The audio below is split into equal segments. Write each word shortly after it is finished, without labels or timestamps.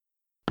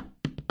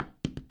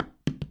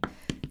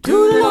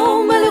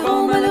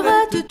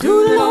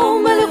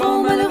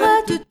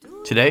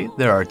Today,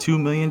 there are 2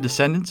 million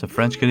descendants of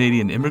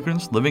French-Canadian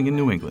immigrants living in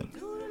New England.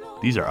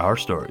 These are our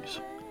stories.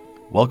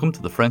 Welcome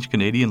to the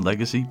French-Canadian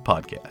Legacy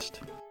Podcast.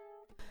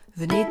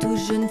 Venez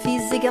tous jeunes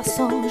filles et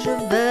garçons, je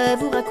vais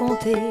vous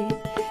raconter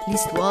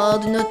l'histoire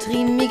de notre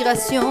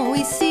immigration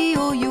ici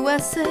au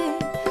USA,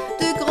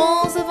 de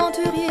grands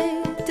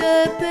aventuriers,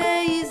 de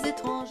pays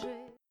étrangers.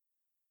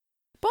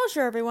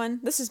 Bonjour everyone,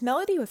 this is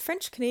Melody with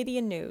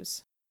French-Canadian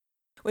News.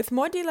 With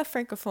Mois de la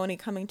Francophonie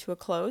coming to a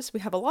close,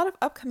 we have a lot of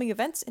upcoming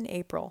events in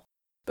April.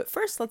 But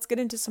first, let's get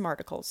into some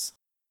articles.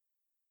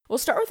 We'll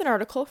start with an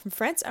article from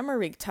France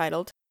Emeric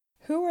titled,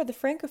 Who are the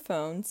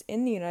Francophones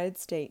in the United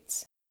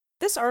States?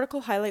 This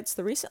article highlights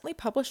the recently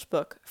published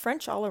book,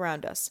 French All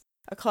Around Us,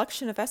 a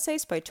collection of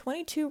essays by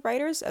 22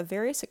 writers of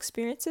various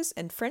experiences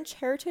in French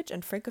heritage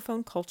and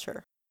Francophone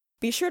culture.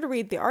 Be sure to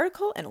read the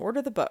article and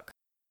order the book.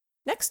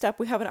 Next up,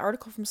 we have an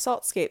article from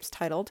Saltscapes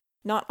titled,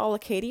 Not All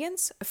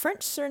Acadians, a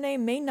French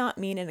surname may not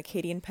mean an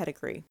Acadian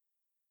pedigree.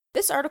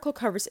 This article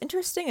covers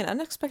interesting and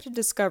unexpected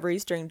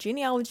discoveries during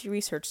genealogy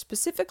research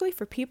specifically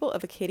for people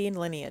of Acadian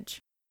lineage.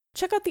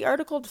 Check out the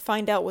article to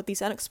find out what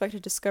these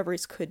unexpected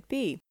discoveries could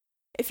be.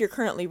 If you're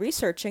currently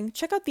researching,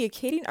 check out the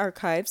Acadian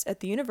Archives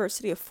at the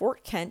University of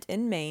Fort Kent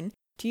in Maine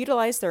to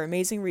utilize their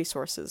amazing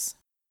resources.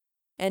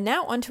 And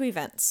now on to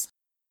events.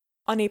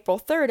 On April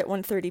 3rd at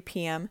 1:30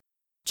 p.m.,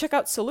 check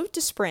out Salute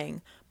to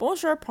Spring,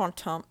 Bonjour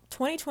Printemps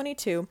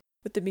 2022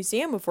 with the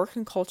Museum of Work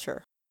and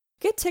Culture.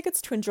 Get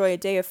tickets to enjoy a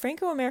day of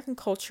Franco-American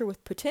culture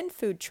with poutine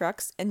food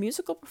trucks and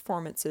musical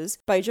performances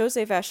by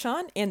José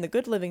Vachon and the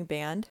Good Living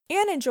Band,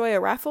 and enjoy a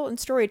raffle and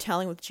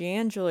storytelling with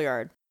Jeanne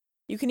Julliard.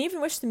 You can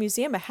even wish the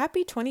museum a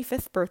happy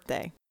 25th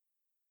birthday.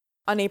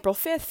 On April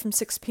 5th from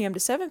 6 p.m.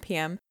 to 7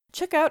 p.m.,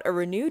 check out a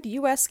renewed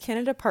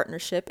U.S.-Canada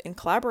partnership in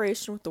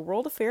collaboration with the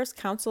World Affairs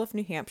Council of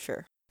New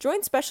Hampshire.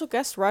 Join special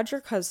guest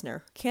Roger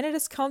Kusner,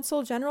 Canada's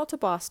Consul General to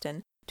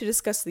Boston, to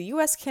discuss the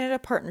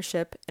U.S.-Canada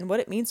partnership and what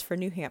it means for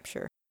New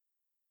Hampshire.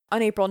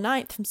 On April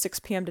 9th from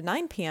 6 p.m. to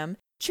 9 p.m.,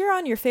 cheer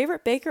on your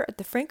favorite baker at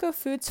the Franco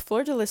Foods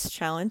Fleur de Lis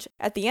Challenge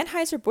at the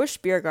Anheuser-Busch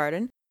Beer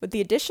Garden with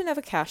the addition of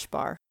a cash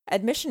bar.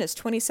 Admission is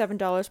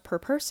 $27 per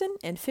person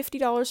and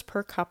 $50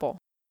 per couple.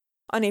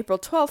 On April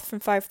 12th from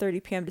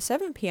 5:30 p.m. to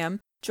 7 p.m.,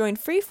 join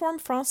Freeform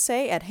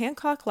Francais at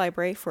Hancock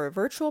Library for a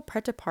virtual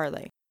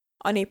pret-a-parler.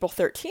 On April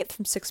 13th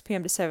from 6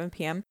 p.m. to 7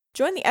 p.m.,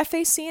 join the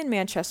FAC in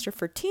Manchester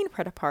for Teen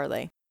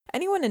Pret-a-Parler.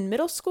 Anyone in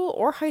middle school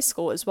or high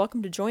school is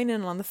welcome to join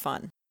in on the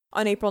fun.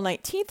 On April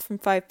 19th from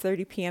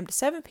 5:30 p.m. to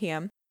 7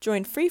 p.m.,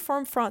 join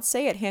Freeform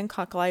Francais at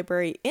Hancock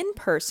Library in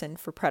person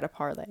for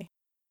Pret-a-Parler.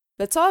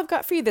 That's all I've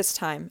got for you this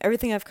time.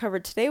 Everything I've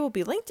covered today will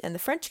be linked in the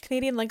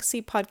French-Canadian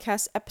Legacy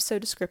Podcast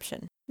episode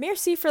description.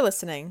 Merci for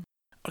listening.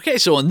 Okay,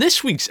 so on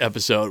this week's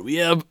episode, we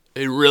have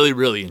a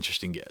really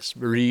interesting guest,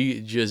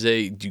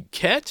 Marie-Josée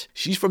Duquette.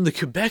 She's from the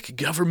Quebec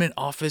Government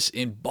Office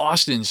in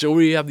Boston, so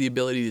we have the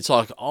ability to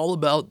talk all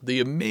about the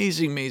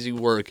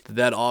amazing work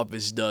that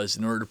office does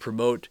in order to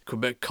promote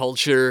Quebec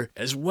culture,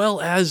 as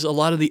well as a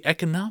lot of the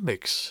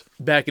economics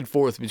back and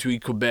forth between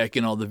Quebec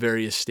and all the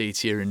various states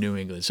here in New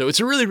England. So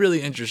it's a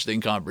really interesting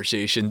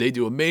conversation. They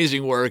do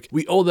amazing work.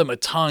 We owe them a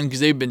ton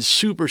because they've been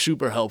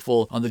super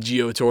helpful on the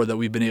Geo Tour that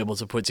we've been able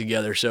to put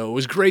together. So it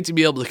was great to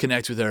be able to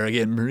connect with her.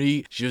 Again,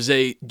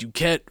 Marie-Josée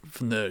Duquette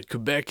from the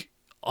Quebec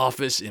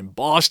office in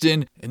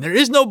Boston. And there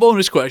is no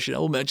bonus question. I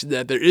will mention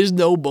that there is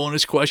no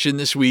bonus question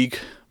this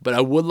week, but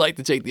I would like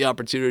to take the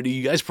opportunity.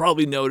 You guys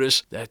probably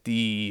noticed that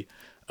the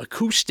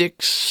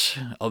acoustics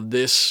of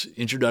this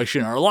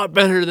introduction are a lot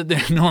better than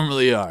they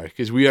normally are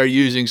because we are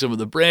using some of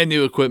the brand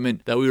new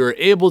equipment that we were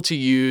able to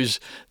use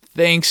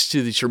thanks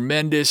to the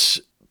tremendous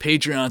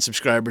Patreon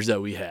subscribers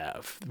that we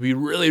have. We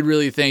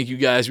really thank you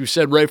guys. We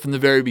said right from the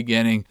very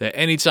beginning that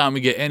anytime we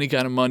get any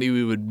kind of money,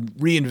 we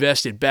would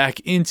reinvest it back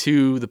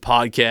into the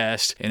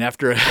podcast. And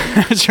after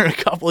a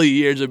couple of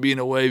years of being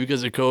away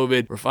because of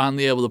COVID, we're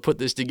finally able to put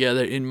this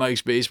together in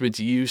Mike's basement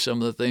to use some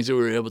of the things that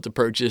we were able to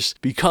purchase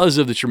because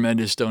of the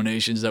tremendous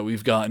donations that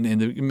we've gotten and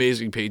the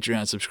amazing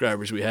Patreon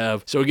subscribers we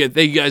have. So again,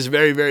 thank you guys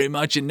very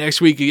much. And next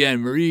week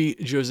again,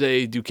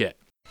 Marie-Josée Duquette.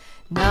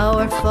 Now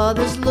our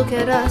fathers look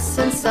at us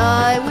and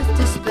sigh with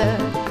despair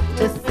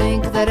to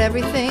think that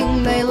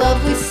everything they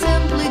love we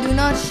simply do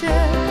not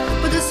share.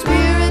 But the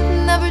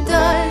spirit never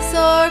dies,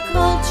 our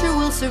culture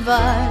will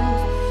survive.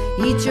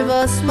 Each of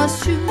us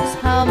must choose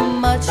how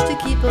much to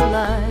keep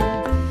alive.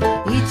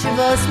 Each of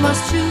us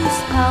must choose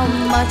how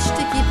much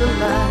to keep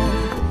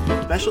alive.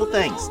 Special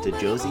thanks to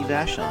Josie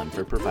Vachon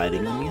for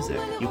providing the music.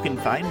 You can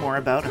find more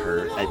about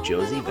her at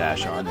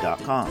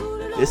josievachon.com.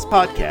 This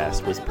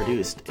podcast was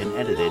produced and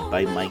edited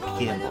by Mike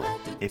Campbell.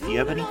 If you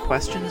have any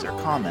questions or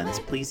comments,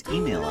 please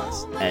email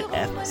us at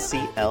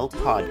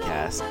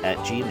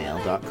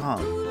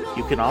fclpodcast@gmail.com.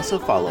 You can also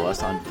follow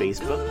us on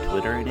Facebook,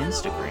 Twitter, and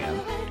Instagram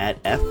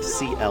at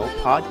FCL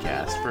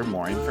Podcast for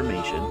more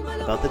information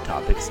about the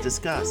topics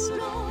discussed.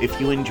 If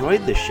you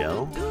enjoyed the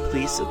show,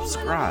 please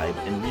subscribe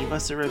and leave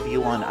us a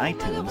review on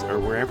iTunes or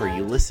wherever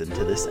you listen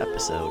to this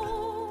episode.